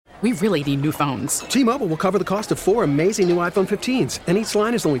We really need new phones. T-Mobile will cover the cost of 4 amazing new iPhone 15s, and each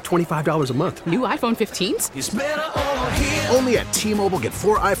line is only $25 a month. New iPhone 15s? It's better over here. Only at T-Mobile, get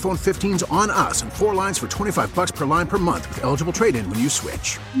 4 iPhone 15s on us and 4 lines for $25 per line per month with eligible trade-in when you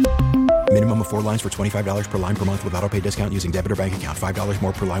switch. Minimum of 4 lines for $25 per line per month with autopay discount using debit or bank account. $5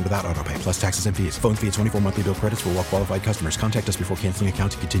 more per line without autopay, plus taxes and fees. Phone fee at 24 monthly bill credits for well-qualified customers. Contact us before canceling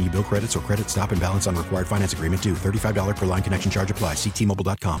account to continue bill credits or credit stop and balance on required finance agreement due. $35 per line connection charge applies. See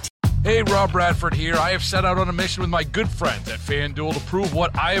T-Mobile.com. Hey, Rob Bradford here. I have set out on a mission with my good friends at FanDuel to prove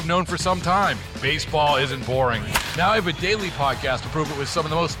what I have known for some time. Baseball isn't boring. Now I have a daily podcast to prove it with some of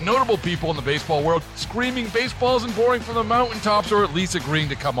the most notable people in the baseball world, screaming baseball isn't boring from the mountaintops, or at least agreeing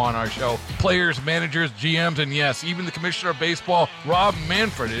to come on our show. Players, managers, GMs, and yes, even the commissioner of baseball, Rob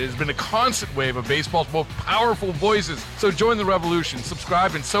Manfred. It has been a constant wave of baseball's most powerful voices. So join the revolution.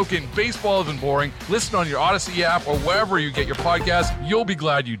 Subscribe and soak in Baseball Isn't Boring. Listen on your Odyssey app or wherever you get your podcast. You'll be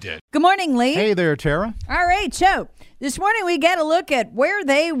glad you did. Good morning, Lee. Hey there, Tara. All right, so this morning we get a look at where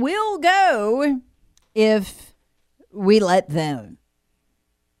they will go if we let them.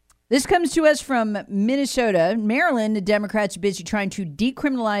 This comes to us from Minnesota. Maryland, the Democrats are busy trying to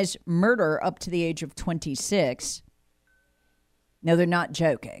decriminalize murder up to the age of 26. No, they're not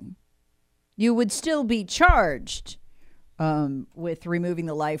joking. You would still be charged with removing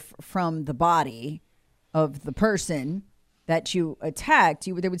the life from the body of the person that you attacked.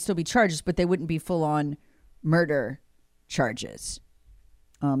 There would still be charges, but they wouldn't be full-on murder charges.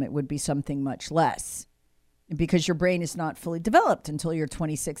 It would be something much less, because your brain is not fully developed until you're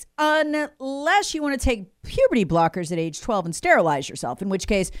 26, unless you want to take puberty blockers at age 12 and sterilize yourself, in which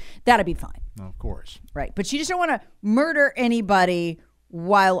case that'd be fine. Of course. Right. But you just don't want to murder anybody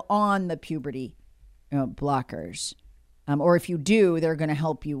while on the puberty blockers. Or if you do, they're going to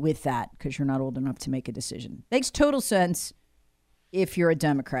help you with that because you're not old enough to make a decision. Makes total sense if you're a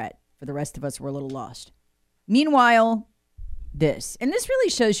Democrat. For the rest of us, we're a little lost. Meanwhile, this really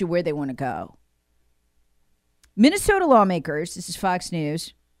shows you where they want to go. Minnesota lawmakers, this is Fox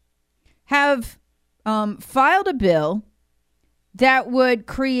News, have filed a bill that would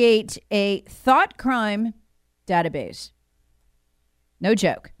create a thought crime database. No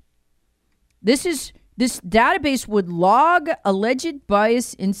joke. This database would log alleged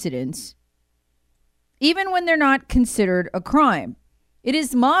bias incidents even when they're not considered a crime. It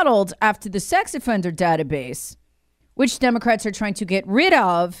is modeled after the sex offender database, which Democrats are trying to get rid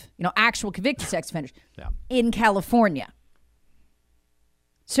of, actual convicted sex offenders in California.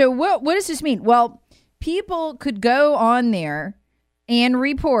 So what does this mean? Well, people could go on there and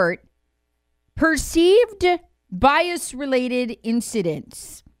report perceived bias-related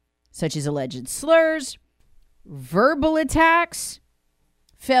incidents, such as alleged slurs, verbal attacks,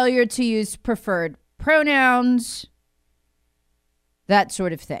 failure to use preferred pronouns, that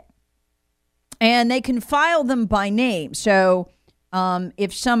sort of thing. And they can file them by name. So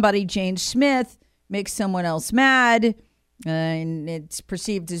if somebody, Jane Smith, makes someone else mad and it's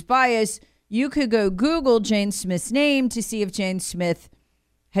perceived as bias, you could go Google Jane Smith's name to see if Jane Smith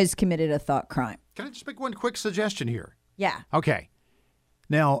has committed a thought crime. Can I just make one quick suggestion here? Yeah. Okay.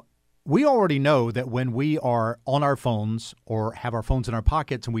 Now, we already know that when we are on our phones or have our phones in our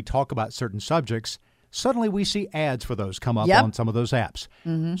pockets and we talk about certain subjects, suddenly we see ads for those come up on some of those apps.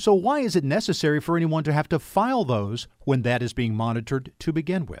 Mm-hmm. So why is it necessary for anyone to have to file those when that is being monitored to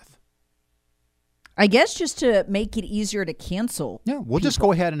begin with? I guess just to make it easier to cancel. Yeah, we'll just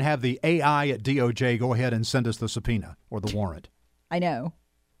go ahead and have the AI at DOJ go ahead and send us the subpoena or the warrant. I know.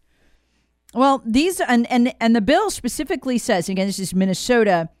 Well, these and the bill specifically says, again, this is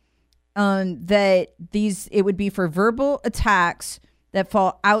Minnesota, that it would be for verbal attacks that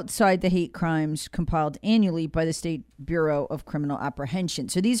fall outside the hate crimes compiled annually by the State Bureau of Criminal Apprehension.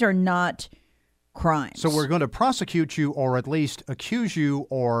 So these are not crimes. So we're going to prosecute you or at least accuse you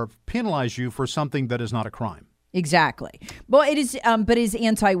or penalize you for something that is not a crime. Exactly. Well, it is, but it is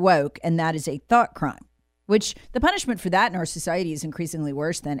anti-woke, and that is a thought crime, which the punishment for that in our society is increasingly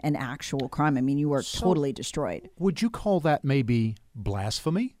worse than an actual crime. I mean, you are totally destroyed. Would you call that maybe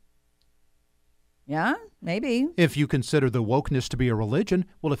blasphemy? Yeah, maybe. If you consider the wokeness to be a religion,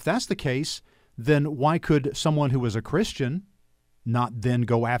 well, if that's the case, then why could someone who is a Christian not then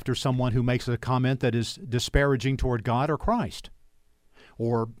go after someone who makes a comment that is disparaging toward God or Christ?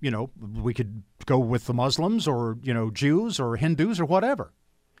 Or, we could go with the Muslims or, Jews or Hindus or whatever.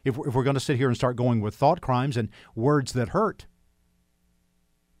 If we're going to sit here and start going with thought crimes and words that hurt.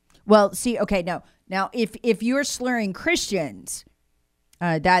 Well, see, okay, no. Now, if you're slurring Christians,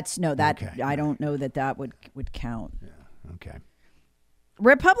 okay. I don't know that would count. Yeah, okay.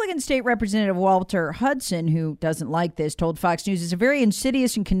 Republican State Representative Walter Hudson, who doesn't like this, told Fox News it's a very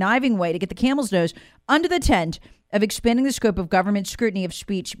insidious and conniving way to get the camel's nose under the tent of expanding the scope of government scrutiny of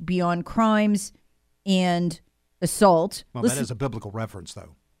speech beyond crimes and assault. Well, that is a biblical reference,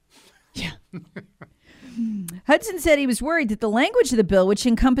 though. Yeah. Hudson said he was worried that the language of the bill, which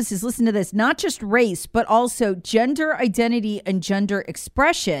encompasses, listen to this, not just race, but also gender identity and gender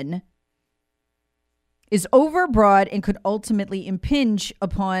expression, is overbroad and could ultimately impinge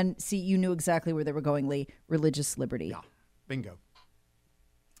upon, see, you knew exactly where they were going, Lee, religious liberty. Yeah. Bingo.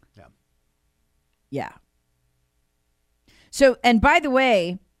 Yeah. Yeah. So, and by the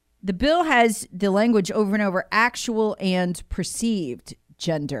way, the bill has the language over and over, actual and perceived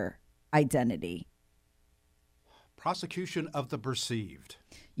gender identity. Prosecution of the perceived.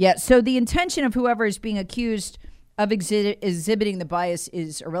 Yeah. So the intention of whoever is being accused of exhibiting the bias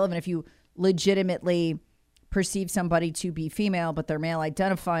is irrelevant. If you legitimately perceive somebody to be female, but they're male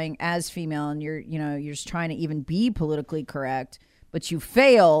identifying as female, and you're just trying to even be politically correct, but you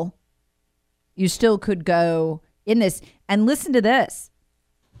fail, you still could go in this. And listen to this.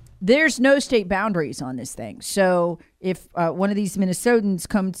 There's no state boundaries on this thing. So if one of these Minnesotans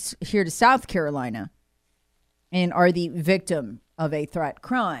comes here to South Carolina and are the victim of a threat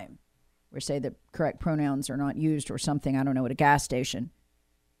crime, or say the correct pronouns are not used or something, I don't know, at a gas station,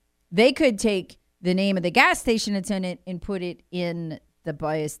 they could take the name of the gas station attendant and put it in the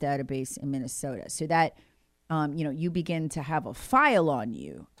bias database in Minnesota. So that, you begin to have a file on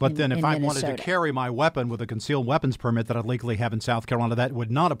you. But then if I Minnesota. wanted to carry my weapon with a concealed weapons permit that I legally have in South Carolina, that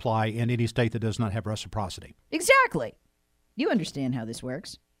would not apply in any state that does not have reciprocity. Exactly. You understand how this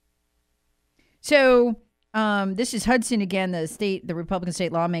works. So this is Hudson again, the Republican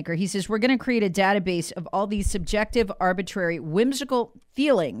state lawmaker. He says, we're going to create a database of all these subjective, arbitrary, whimsical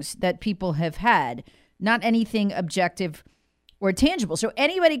feelings that people have had, not anything objective or tangible. So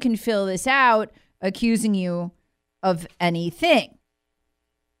anybody can fill this out accusing you of anything,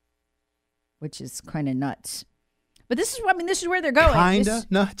 which is kind of nuts. But this is where they're going. Kind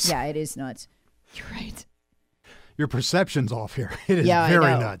of nuts? Yeah, it is nuts. You're right. Your perception's off here. It is Yeah, very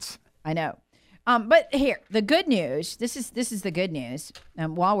I know. nuts. I know. But here, the good news, this is the good news.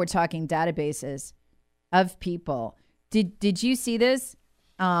 While we're talking databases of people, did you see this?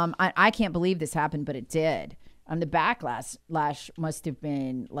 I can't believe this happened, but it did. The backlash must have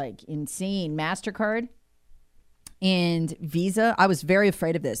been like insane. MasterCard and Visa. I was very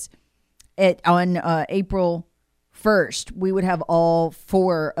afraid of this. On April 1st, we would have all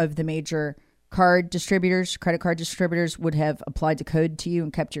 4 of the major credit card distributors would have applied to code to you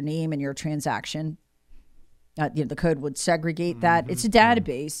and kept your name and your transaction. The code would segregate that. It's a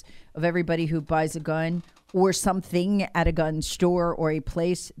database of everybody who buys a gun or something at a gun store or a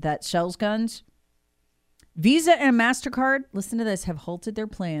place that sells guns. Visa and MasterCard, listen to this, have halted their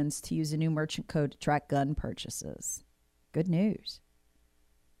plans to use a new merchant code to track gun purchases. Good news.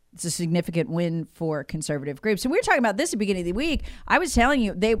 It's a significant win for conservative groups. And we were talking about this at the beginning of the week. I was telling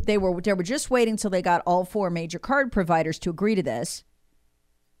you, they were just waiting until they got all 4 major card providers to agree to this.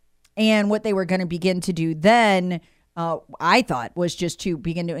 And what they were going to begin to do then, I thought, was just to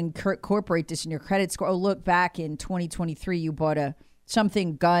begin to incorporate this in your credit score. Oh, look, back in 2023, you bought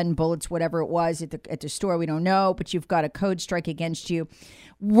something, gun, bullets, whatever it was at the store. We don't know, but you've got a code strike against you.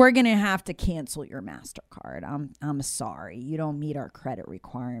 We're going to have to cancel your MasterCard. I'm sorry. You don't meet our credit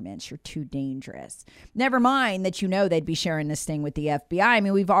requirements. You're too dangerous. Never mind that they'd be sharing this thing with the FBI. I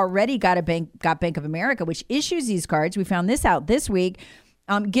mean, we've already got Bank of America, which issues these cards. We found this out this week,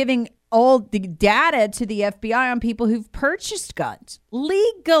 giving all the data to the FBI on people who've purchased guns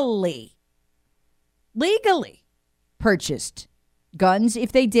legally purchased guns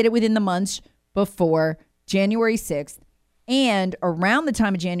if they did it within the months before January 6th. And around the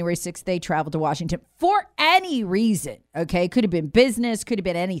time of January 6th, they traveled to Washington for any reason. Okay. Could have been business, could have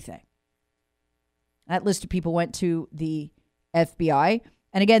been anything. That list of people went to the FBI.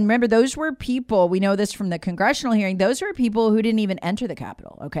 And again, remember, those were people, we know this from the congressional hearing, those were people who didn't even enter the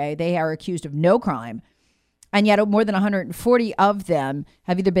Capitol. Okay. They are accused of no crime. And yet more than 140 of them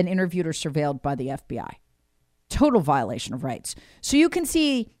have either been interviewed or surveilled by the FBI. Total violation of rights. So you can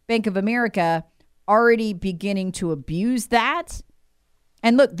see Bank of America already beginning to abuse that.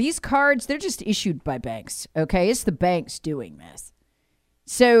 And look, these cards, they're just issued by banks, okay? It's the banks doing this.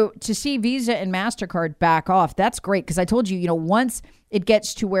 So to see Visa and MasterCard back off, that's great, because I told you, once it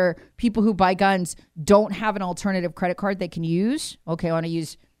gets to where people who buy guns don't have an alternative credit card they can use, okay, I want to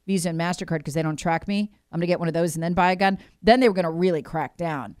use Visa and MasterCard because they don't track me, I'm going to get one of those and then buy a gun, then they were going to really crack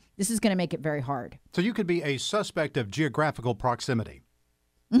down. This is going to make it very hard. So you could be a suspect of geographical proximity.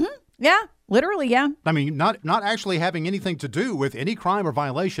 Mm-hmm. Yeah, literally, yeah. I mean, not actually having anything to do with any crime or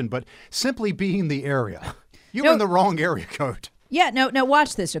violation, but simply being the area. You're in the wrong area code. Yeah, no,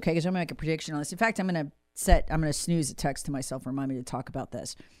 watch this, okay, because I'm going to make a prediction on this. In fact, I'm going to snooze a text to myself, remind me to talk about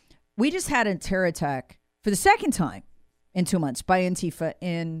this. We just had a terror attack for the second time in 2 months by Antifa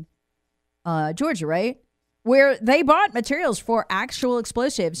in Georgia, right? Where they bought materials for actual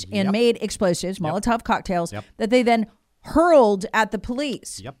explosives and made explosives, Molotov cocktails, that they then hurled at the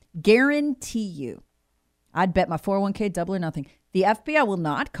police. Yep. Guarantee you, I'd bet my 401k double or nothing. The FBI will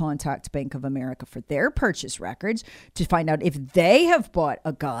not contact Bank of America for their purchase records to find out if they have bought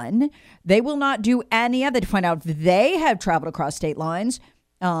a gun. They will not do any of that to find out if they have traveled across state lines,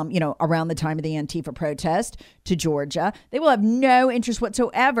 around the time of the Antifa protest to Georgia. They will have no interest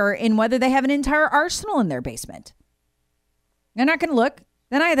whatsoever in whether they have an entire arsenal in their basement. They're not going to look.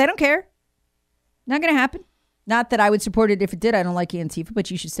 They don't care. Not going to happen. Not that I would support it if it did. I don't like Antifa, but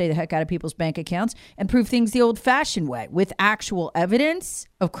you should stay the heck out of people's bank accounts and prove things the old-fashioned way with actual evidence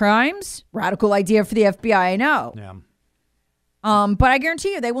of crimes. Radical idea for the FBI, I know. Yeah. But I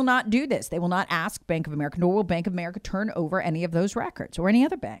guarantee you they will not do this. They will not ask Bank of America, nor will Bank of America turn over any of those records or any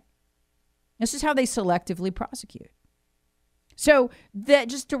other bank. This is how they selectively prosecute. So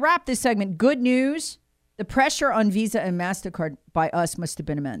just to wrap this segment, good news, the pressure on Visa and MasterCard by us must have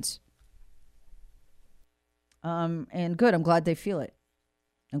been immense. And good. I'm glad they feel it.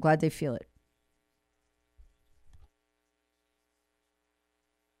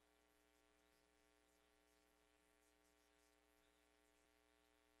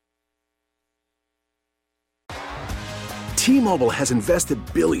 T-Mobile has invested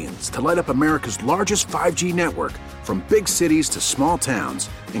billions to light up America's largest 5G network, from big cities to small towns,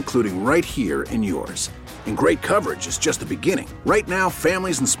 including right here in yours. And great coverage is just the beginning. Right now,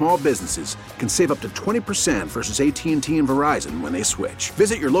 families and small businesses can save up to 20% versus AT&T and Verizon when they switch.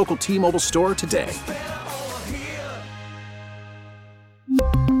 Visit your local T-Mobile store today.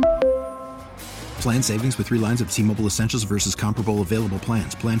 Plan savings with 3 lines of T-Mobile Essentials versus comparable available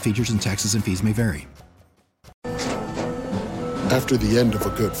plans. Plan features and taxes and fees may vary. After the end of a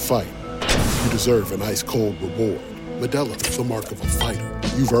good fight, you deserve an ice-cold reward. Modelo is the mark of a fighter.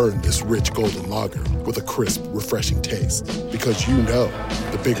 You've earned this rich golden lager with a crisp, refreshing taste. Because you know,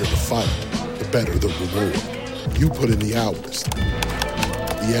 the bigger the fight, the better the reward. You put in the hours,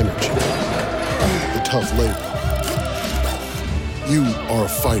 the energy, the tough labor. You are a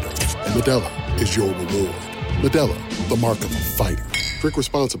fighter, and Modelo is your reward. Modelo, the mark of a fighter. Drink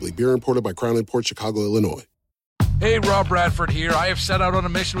responsibly. Beer imported by Crown Imports, Chicago, Illinois. Hey, Rob Bradford here. I have set out on a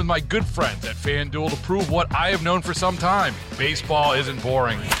mission with my good friends at FanDuel to prove what I have known for some time. Baseball isn't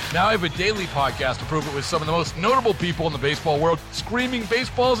boring. Now I have a daily podcast to prove it with some of the most notable people in the baseball world, screaming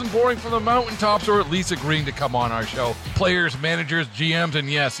baseball isn't boring from the mountaintops, or at least agreeing to come on our show. Players, managers, GMs, and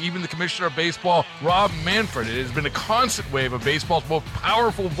yes, even the commissioner of baseball, Rob Manfred. It has been a constant wave of baseball's most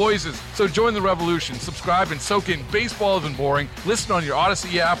powerful voices. So join the revolution. Subscribe and soak in Baseball Isn't Boring. Listen on your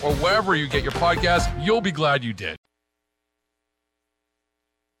Odyssey app or wherever you get your podcasts. You'll be glad you did.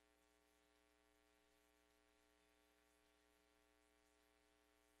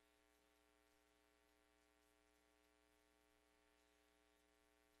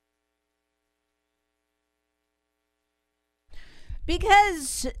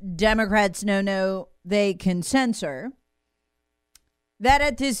 Because Democrats know they can censor, that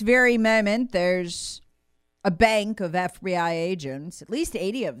at this very moment there's a bank of FBI agents, at least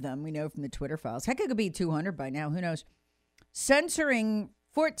 80 of them, we know from the Twitter files. Heck, it could be 200 by now, who knows, censoring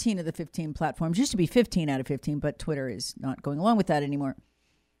 14 of the 15 platforms. Used to be 15 out of 15, but Twitter is not going along with that anymore.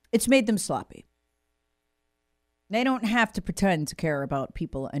 It's made them sloppy. They don't have to pretend to care about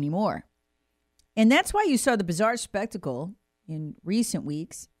people anymore. And that's why you saw the bizarre spectacle in recent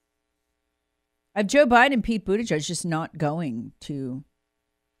weeks of Joe Biden and Pete Buttigieg just not going to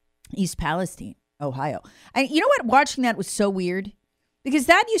East Palestine, Ohio. And you know what? Watching that was so weird, because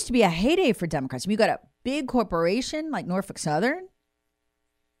that used to be a heyday for Democrats. If you got a big corporation like Norfolk Southern,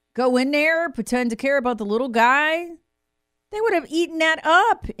 go in there, pretend to care about the little guy, they would have eaten that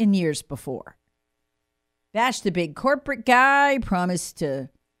up in years before. Bash the big corporate guy, promise to,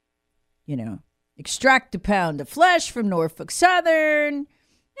 extract a pound of flesh from Norfolk Southern.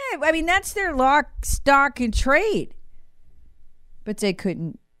 Yeah, I mean, that's their lock, stock, and trade. But they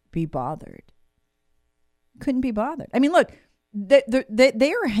couldn't be bothered. I mean, look, they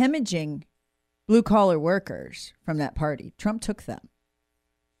are hemorrhaging blue-collar workers from that party. Trump took them.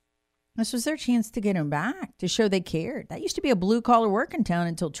 This was their chance to get them back, to show they cared. That used to be a blue-collar working town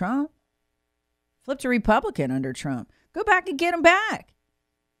until Trump. Flipped a Republican under Trump. Go back and get them back.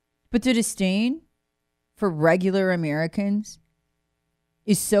 But the disdain for regular Americans,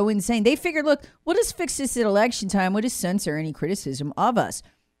 is so insane. They figured, look, we'll just fix this at election time. We'll just censor any criticism of us.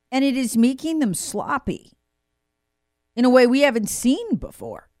 And it is making them sloppy in a way we haven't seen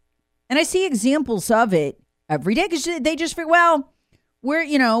before. And I see examples of it every day because they just figure, well, we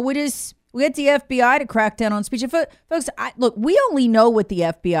get the FBI to crack down on speech. Folks, look, we only know what the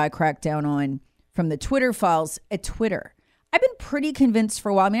FBI cracked down on from the Twitter files at Twitter. I've been pretty convinced for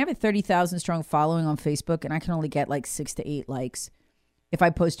a while. I mean, I have a 30,000 strong following on Facebook, and I can only get like 6 to 8 likes if I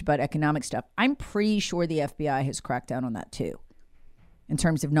post about economic stuff. I'm pretty sure the FBI has cracked down on that too, in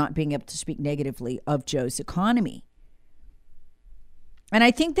terms of not being able to speak negatively of Joe's economy. And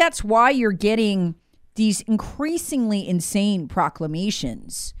I think that's why you're getting these increasingly insane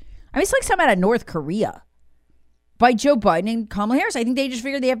proclamations. I mean, it's like something out of North Korea by Joe Biden and Kamala Harris. I think they just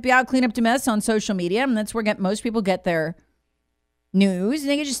figured the FBI will clean up the mess on social media, and that's where most people get their news, and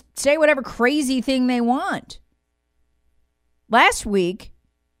they can just say whatever crazy thing they want. Last week,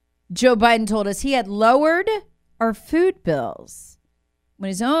 Joe Biden told us he had lowered our food bills when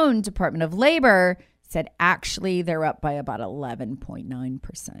his own Department of Labor said actually they're up by about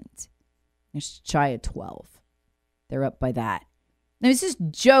 11.9%. It's shy of 12. They're up by that. Now, this is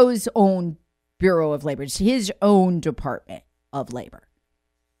Joe's own Bureau of Labor. It's his own Department of Labor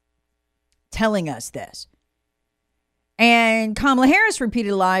telling us this. And Kamala Harris repeated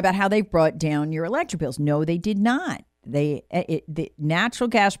a lie about how they brought down your electric bills. No, they did not. The natural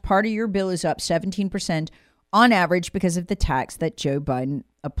gas part of your bill is up 17% on average because of the tax that Joe Biden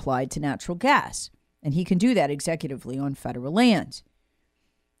applied to natural gas. And he can do that executively on federal lands.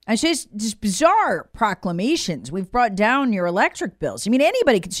 And it's just bizarre proclamations. We've brought down your electric bills. I mean,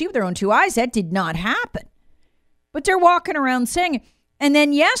 anybody can see with their own two eyes that did not happen. But they're walking around saying it. And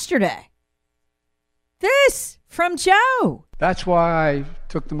then yesterday, this from Joe. That's why I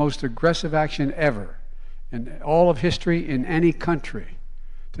took the most aggressive action ever in all of history in any country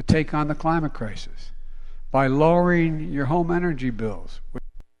to take on the climate crisis by lowering your home energy bills.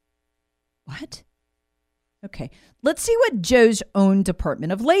 What? Okay, let's see what Joe's own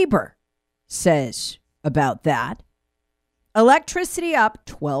Department of Labor says about that. Electricity up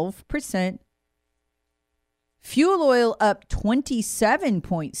 12%. Fuel oil up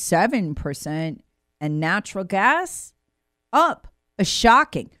 27.7%. And natural gas up a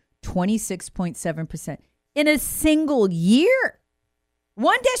shocking 26.7% in a single year.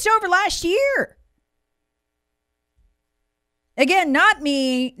 One dish over last year. Again, not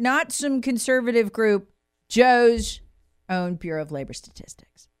me, not some conservative group. Joe's own Bureau of Labor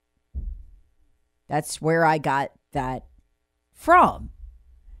Statistics. That's where I got that from.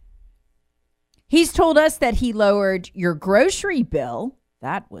 He's told us that he lowered your grocery bill.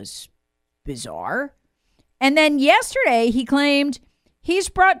 That was bizarre. And then yesterday he claimed he's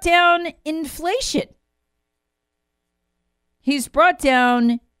brought down inflation. He's brought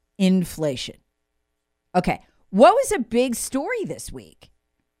down inflation. Okay, what was a big story this week?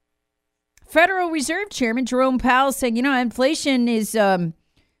 Federal Reserve Chairman Jerome Powell saying, inflation is,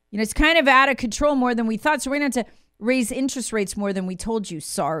 it's kind of out of control more than we thought. So we're going to have to raise interest rates more than we told you.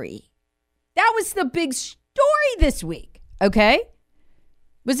 Sorry. That was the big story this week. Okay.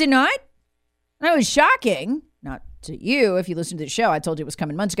 Was it not? That was shocking. Not to you. If you listened to the show, I told you it was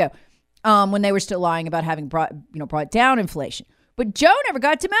coming months ago when they were still lying about having brought down inflation. But Joe never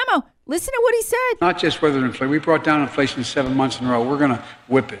got the memo. Listen to what he said. Not just whether inflation. We brought down inflation 7 months in a row. We're going to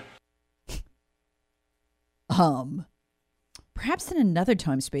whip it. Perhaps in another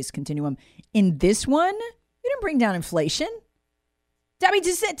time-space continuum. In this one, you didn't bring down inflation. I mean,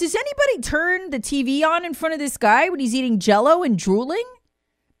 does anybody turn the TV on in front of this guy when he's eating Jell-O and drooling?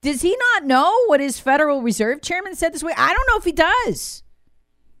 Does he not know what his Federal Reserve Chairman said this week? I don't know if he does.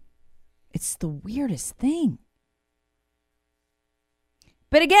 It's the weirdest thing.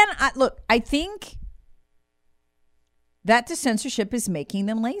 But again, I think that the censorship is making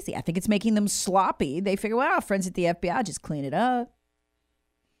them lazy. I think it's making them sloppy. They figure, well, our friends at the FBI just clean it up.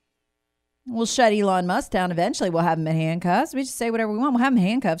 We'll shut Elon Musk down eventually. We'll have him in handcuffs. We just say whatever we want. We'll have him in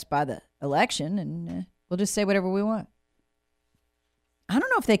handcuffs by the election, and we'll just say whatever we want. I don't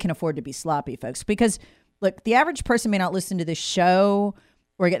know if they can afford to be sloppy, folks, because, look, the average person may not listen to this show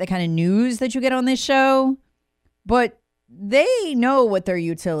or get the kind of news that you get on this show, but they know what their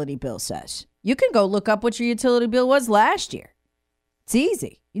utility bill says. You can go look up what your utility bill was last year. It's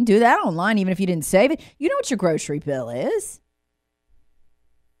easy. You can do that online even if you didn't save it. You know what your grocery bill is.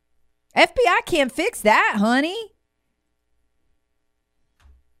 FBI can't fix that, honey.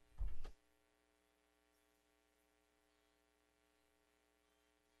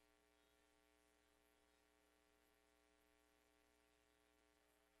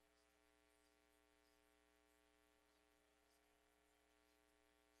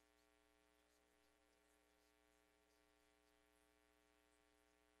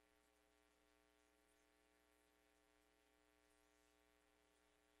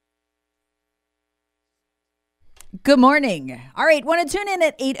 Good morning. All right, want to tune in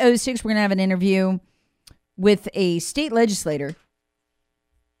at 8:06. We're going to have an interview with a state legislator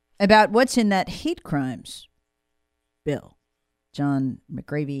about what's in that hate crimes bill. John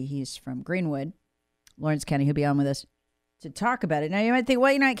McGravy, he's from Greenwood, Lawrence County. He'll be on with us to talk about it. Now, you might think,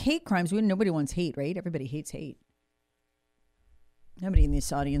 well, like hate crimes. Nobody wants hate, right? Everybody hates hate. Nobody in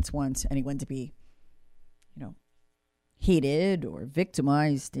this audience wants anyone to be, hated or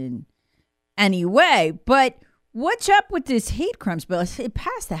victimized in any way. But what's up with this hate crimes bill? It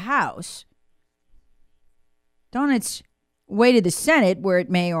passed the House. It's on its way to the Senate, where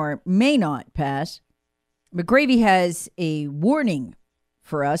it may or may not pass. McGravy has a warning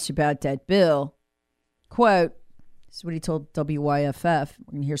for us about that bill. Quote, this is what he told WYFF.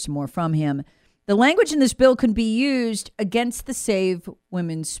 We're going to hear some more from him. The language in this bill can be used against the Save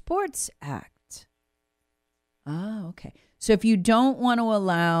Women's Sports Act. Ah, okay. So if you don't want to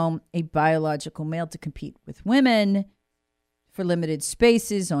allow a biological male to compete with women for limited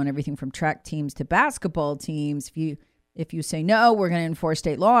spaces on everything from track teams to basketball teams, if you say, no, we're going to enforce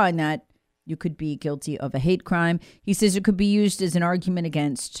state law on that, you could be guilty of a hate crime. He says it could be used as an argument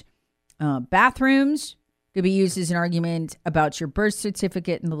against bathrooms. It could be used as an argument about your birth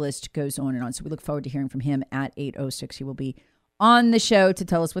certificate, and the list goes on and on. So we look forward to hearing from him at 8:06. He will be on the show to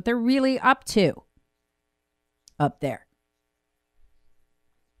tell us what they're really up to up there.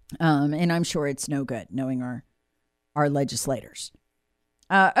 And I'm sure it's no good knowing our legislators.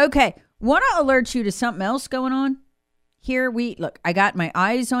 Okay. Want to alert you to something else going on here. Look, I got my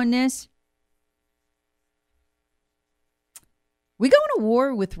eyes on this. We going to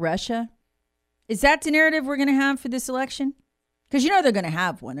war with Russia? Is that the narrative we're going to have for this election? Because they're going to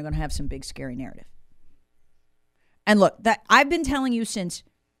have one. They're going to have some big, scary narrative. And look, that I've been telling you since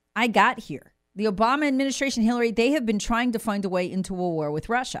I got here. The Obama administration, Hillary, they have been trying to find a way into a war with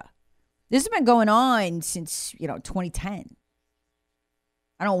Russia. This has been going on since, 2010.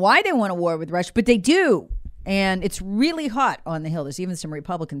 I don't know why they want a war with Russia, but they do. And it's really hot on the Hill. There's even some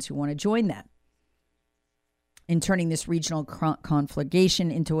Republicans who want to join them in turning this regional conflagration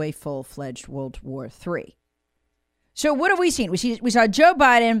into a full-fledged World War III. So what have we seen? We saw Joe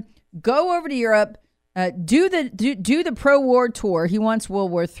Biden go over to Europe, do the pro-war tour. He wants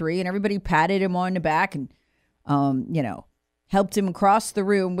World War III, and everybody patted him on the back and, helped him across the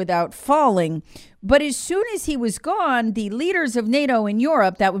room without falling. But as soon as he was gone, the leaders of NATO in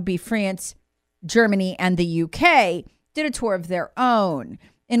Europe, that would be France, Germany, and the UK, did a tour of their own,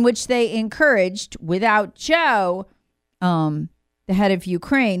 in which they encouraged, without Joe, the head of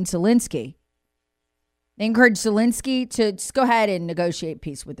Ukraine, Zelensky, they encouraged Zelensky to just go ahead and negotiate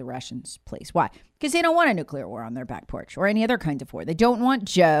peace with the Russians, please. Why? Because they don't want a nuclear war on their back porch or any other kind of war. They don't want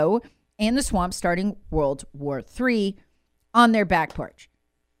Joe and the swamp starting World War III on their back porch.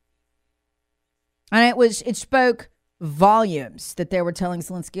 And it spoke volumes that they were telling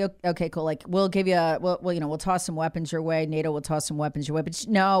Zelensky, okay, cool, like we'll give you we'll toss some weapons your way. NATO will toss some weapons your way. But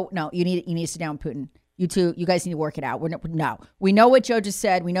no, you need to sit down, Putin. You guys need to work it out. We know what Joe just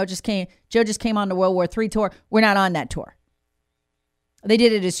said. We know Joe just came on the World War III tour. We're not on that tour. They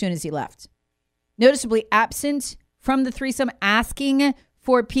did it as soon as he left. Noticeably absent from the threesome asking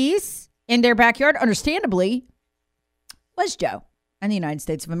for peace in their backyard, understandably, was Joe and the United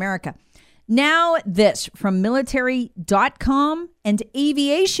States of America. Now this from military.com and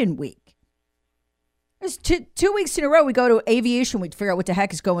Aviation Week. It's 2 weeks in a row we go to Aviation Week to figure out what the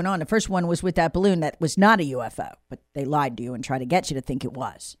heck is going on. The first one was with that balloon that was not a UFO, but they lied to you and tried to get you to think it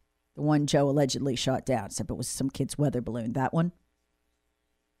was. The one Joe allegedly shot down, except it was some kid's weather balloon, that one.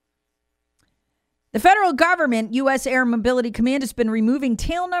 The federal government, U.S. Air Mobility Command, has been removing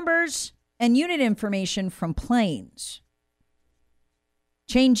tail numbers and unit information from planes,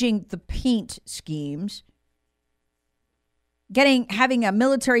 changing the paint schemes, having a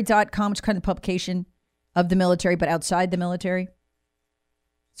military.com, which is kind of publication of the military, but outside the military.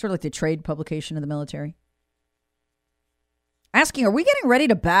 Sort of like the trade publication of the military. Asking, are we getting ready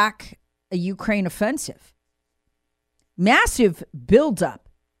to back a Ukraine offensive? Massive buildup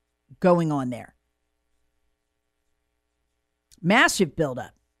going on there. Massive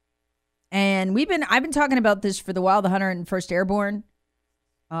buildup. And I've been talking about this for the while, the 101st Airborne.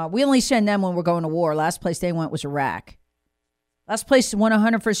 We only send them when we're going to war. Last place they went was Iraq. Last time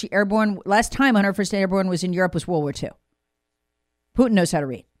 101st Airborne was in Europe was World War II. Putin knows how to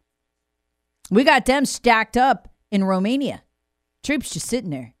read. We got them stacked up in Romania. Troops just sitting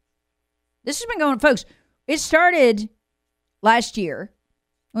there. This has been going, folks. It started last year.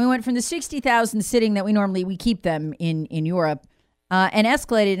 We went from the 60,000 sitting that we keep them in Europe, and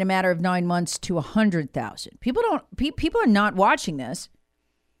escalated in a matter of 9 months to 100,000. People are not watching this.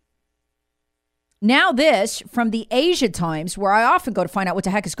 Now this from the Asia Times, where I often go to find out what the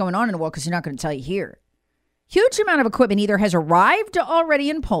heck is going on in the world because they're not going to tell you here. Huge amount of equipment either has arrived already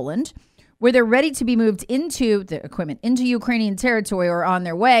in Poland, where they're ready to be moved into the equipment into Ukrainian territory or on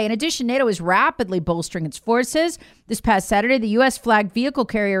their way. In addition, NATO is rapidly bolstering its forces. This past Saturday, the U.S. flagged vehicle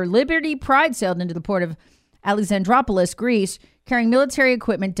carrier Liberty Pride sailed into the port of Alexandroupolis, Greece, carrying military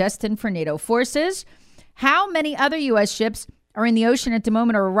equipment destined for NATO forces. How many other U.S. ships are in the ocean at the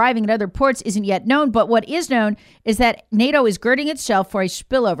moment or arriving at other ports isn't yet known. But what is known is that NATO is girding itself for a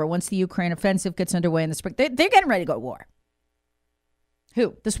spillover once the Ukraine offensive gets underway in the spring. They're getting ready to go to war.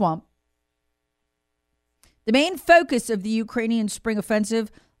 Who? The swamp. The main focus of the Ukrainian spring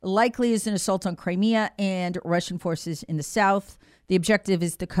offensive likely is an assault on Crimea and Russian forces in the south. The objective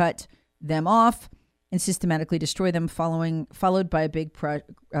is to cut them off and systematically destroy them, followed by a big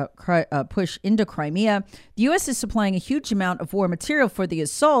push into Crimea. The U.S. is supplying a huge amount of war material for the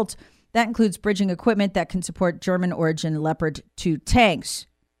assault. That includes bridging equipment that can support German-origin Leopard 2 tanks.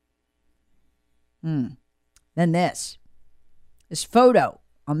 Then this photo,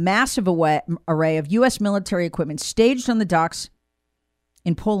 a massive array of U.S. military equipment staged on the docks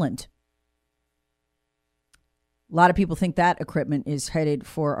in Poland. A lot of people think that equipment is headed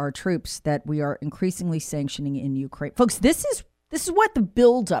for our troops that we are increasingly sanctioning in Ukraine. Folks, this is what the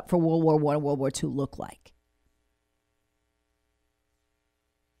buildup for World War I and World War II look like.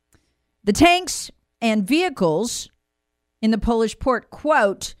 The tanks and vehicles in the Polish port,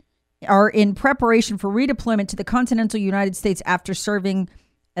 quote, are in preparation for redeployment to the continental United States after serving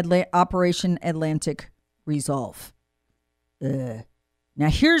Operation Atlantic Resolve. Now,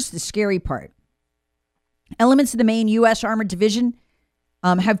 here's the scary part. Elements of the main U.S. Armored Division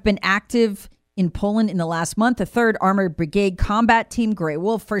have been active in Poland in the last month. The 3rd Armored Brigade Combat Team, Grey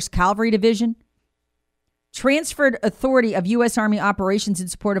Wolf, 1st Cavalry Division, transferred authority of U.S. Army operations in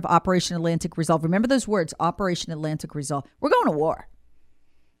support of Operation Atlantic Resolve. Remember those words, Operation Atlantic Resolve. We're going to war.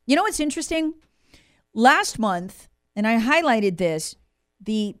 You know what's interesting? Last month, and I highlighted this,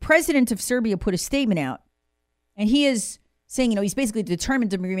 the president of Serbia put a statement out, and he is saying, he's basically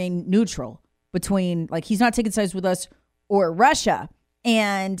determined to remain neutral between, he's not taking sides with us or Russia.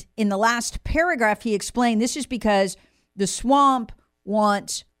 And in the last paragraph, he explained this is because the swamp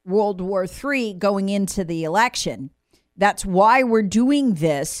wants World War III going into the election. That's why we're doing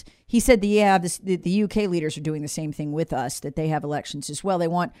this. He said the UK leaders are doing the same thing with us, that they have elections as well. They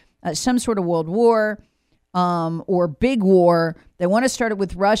want some sort of world war or big war. They want to start it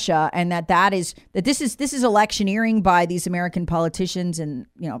with Russia, and this is electioneering by these American politicians and,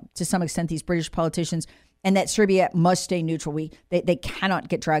 to some extent, these British politicians, and that Serbia must stay neutral. They cannot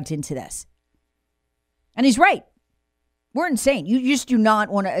get dragged into this. And he's right. We're insane. You just do not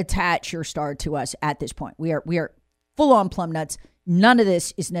want to attach your star to us at this point. We are full on plumb nuts. None of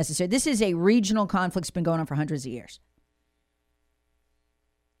this is necessary. This is a regional conflict that's been going on for hundreds of years.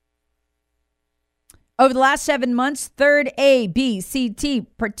 Over the last 7 months, 3rd ABCT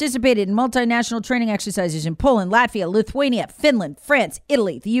participated in multinational training exercises in Poland, Latvia, Lithuania, Finland, France,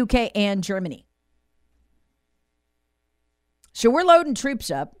 Italy, the UK, and Germany. So we're loading troops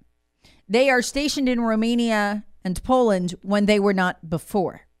up. They are stationed in Romania and Poland when they were not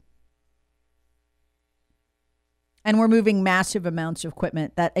before. And we're moving massive amounts of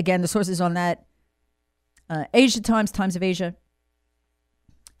equipment. That, again, the sources on that, Asia Times, Times of Asia,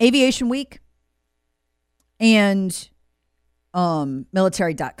 Aviation Week, and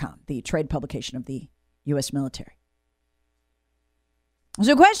military.com, the trade publication of the U.S. military.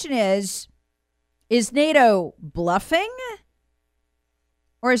 So the question is NATO bluffing?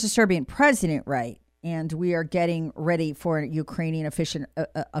 Or is the Serbian president right? And we are getting ready for a Ukrainian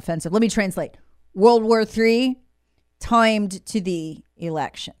offensive. Let me translate. World War III timed to the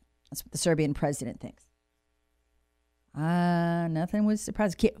election. That's what the Serbian president thinks. Nothing was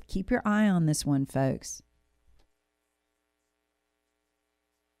surprising. Keep your eye on this one, folks.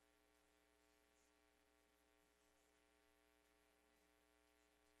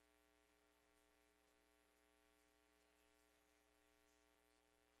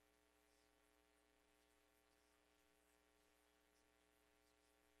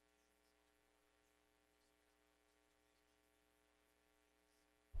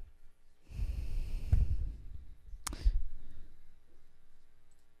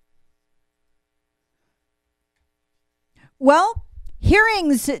 Well,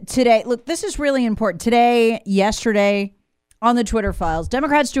 hearings today. Look, this is really important. Today, yesterday, on the Twitter files,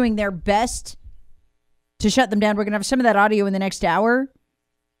 Democrats doing their best to shut them down. We're going to have some of that audio in the next hour,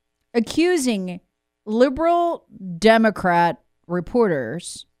 accusing liberal Democrat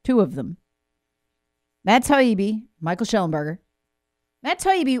reporters, 2 of them, Matt Taibbi, Michael Schellenberger, That's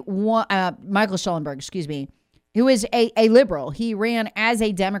how you beat Michael Schellenberg, who is a liberal. He ran as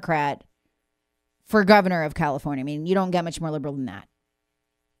a Democrat for governor of California. I mean, you don't get much more liberal than that.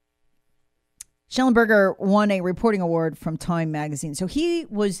 Schellenberger won a reporting award from Time magazine. So he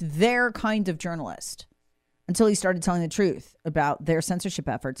was their kind of journalist until he started telling the truth about their censorship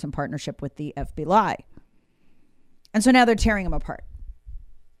efforts in partnership with the FBI. And so now they're tearing him apart,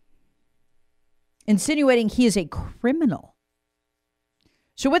 insinuating he is a criminal.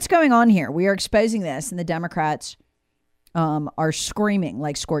 So what's going on here? We are exposing this, and the Democrats are screaming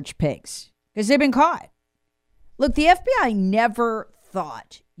like scorched pigs because they've been caught. Look, the FBI never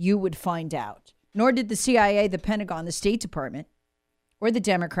thought you would find out, nor did the CIA, the Pentagon, the State Department, or the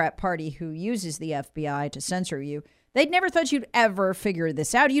Democrat Party who uses the FBI to censor you. They'd never thought you'd ever figure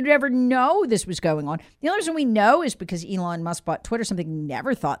this out. You'd ever know this was going on. The only reason we know is because Elon Musk bought Twitter, something we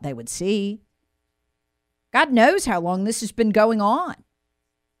never thought they would see. God knows how long this has been going on.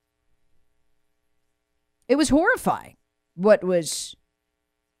 It was horrifying what was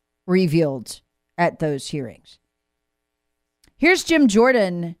revealed at those hearings. Here's Jim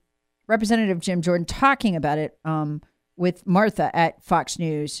Jordan, Representative Jim Jordan, talking about it with Martha at Fox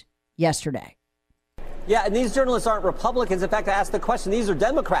News yesterday. Yeah, and these journalists aren't Republicans. In fact, I asked the question, these are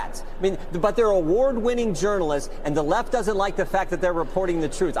Democrats. I mean, but they're award-winning journalists, and the left doesn't like the fact that they're reporting the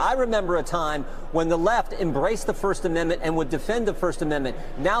truth. I remember a time when the left embraced the First Amendment and would defend the First Amendment.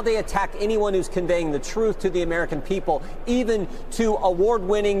 Now they attack anyone who's conveying the truth to the American people, even to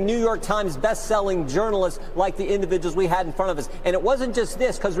award-winning New York Times best-selling journalists like the individuals we had in front of us. And it wasn't just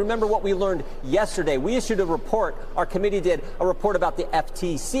this, because remember what we learned yesterday. We issued a report, our committee did, a report about the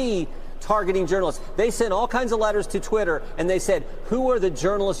FTC targeting journalists. They sent all kinds of letters to Twitter, and they said, who are the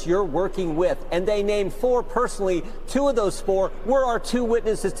journalists you're working with? And they named 4 personally. 2 of those 4 were our 2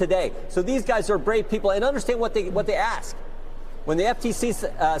 witnesses today. So these guys are brave people, and understand what they ask. When the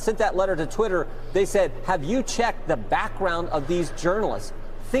FTC sent that letter to Twitter, they said, have you checked the background of these journalists?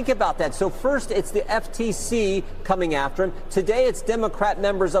 Think about that. So first, it's the FTC coming after him. Today, it's Democrat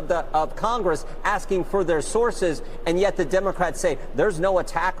members of Congress asking for their sources, and yet the Democrats say there's no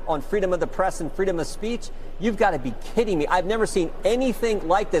attack on freedom of the press and freedom of speech. You've got to be kidding me. I've never seen anything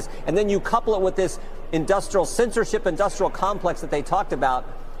like this. And then you couple it with this censorship industrial complex that they talked about.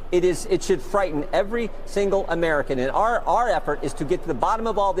 It should frighten every single American. And our effort is to get to the bottom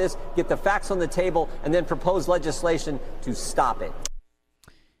of all this, get the facts on the table, and then propose legislation to stop it.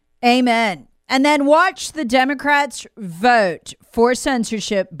 Amen. And then watch the Democrats vote for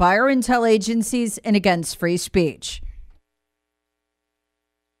censorship by our intel agencies and against free speech.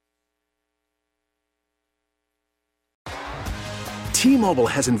 T-Mobile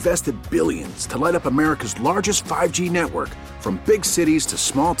has invested billions to light up America's largest 5G network, from big cities to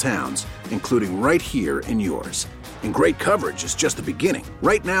small towns, including right here in yours. And great coverage is just the beginning.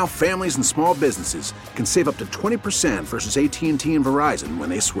 Right now, families and small businesses can save up to 20% versus AT&T and Verizon when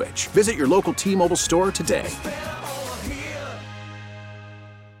they switch. Visit your local T-Mobile store today.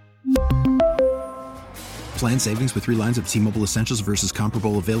 Plan savings with 3 lines of T-Mobile Essentials versus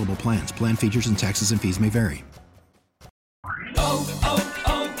comparable available plans. Plan features and taxes and fees may vary.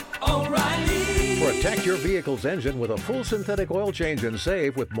 Protect your vehicle's engine with a full synthetic oil change and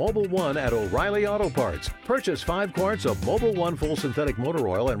save with Mobil 1 at O'Reilly Auto Parts. Purchase 5 quarts of Mobil 1 full synthetic motor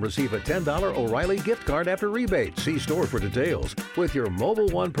oil and receive a $10 O'Reilly gift card after rebate. See store for details. With your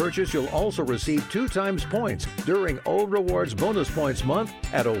Mobil 1 purchase, you'll also receive 2 times points during O Rewards Bonus Points Month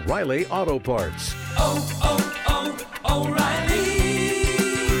at O'Reilly Auto Parts. O'Reilly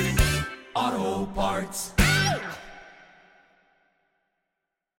Auto Parts.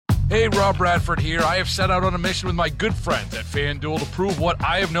 Hey, Rob Bradford here. I have set out on a mission with my good friends at FanDuel to prove what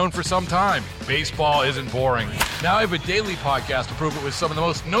I have known for some time. Baseball isn't boring. Now I have a daily podcast to prove it with some of the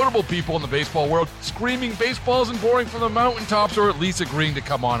most notable people in the baseball world, screaming baseball isn't boring from the mountaintops, or at least agreeing to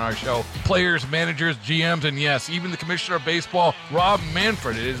come on our show. Players, managers, GMs, and yes, even the commissioner of baseball, Rob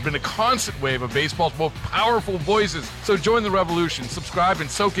Manfred. It has been a constant wave of baseball's most powerful voices. So join the revolution. Subscribe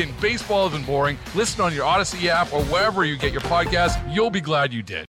and soak in Baseball Isn't Boring. Listen on your Odyssey app or wherever you get your podcasts. You'll be glad you did.